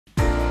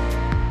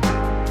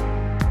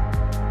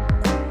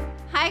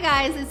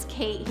guys, it's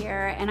Kate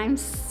here, and I'm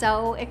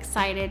so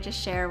excited to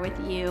share with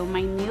you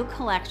my new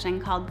collection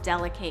called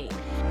DeliKate.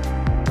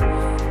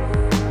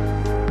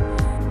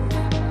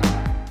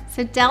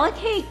 So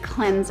DeliKate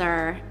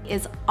Cleanser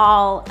is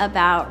all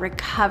about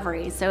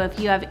recovery. So if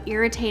you have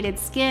irritated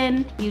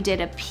skin, you did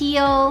a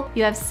peel,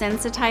 you have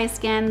sensitized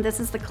skin,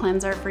 this is the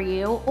cleanser for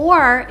you.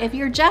 Or if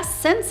you're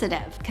just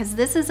sensitive, because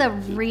this is a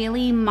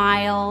really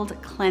mild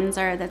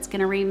cleanser that's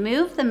gonna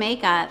remove the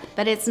makeup,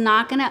 but it's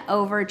not gonna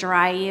over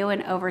dry you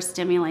and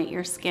overstimulate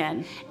your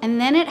skin.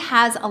 And then it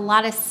has a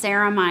lot of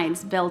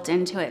ceramides built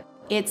into it.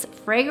 It's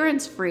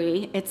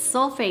fragrance-free, it's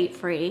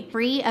sulfate-free,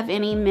 free of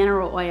any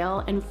mineral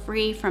oil, and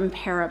free from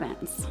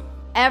parabens.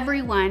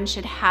 Everyone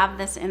should have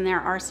this in their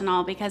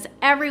arsenal because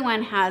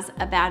everyone has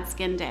a bad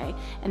skin day,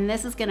 and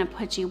this is gonna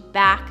put you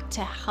back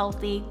to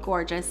healthy,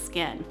 gorgeous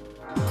skin.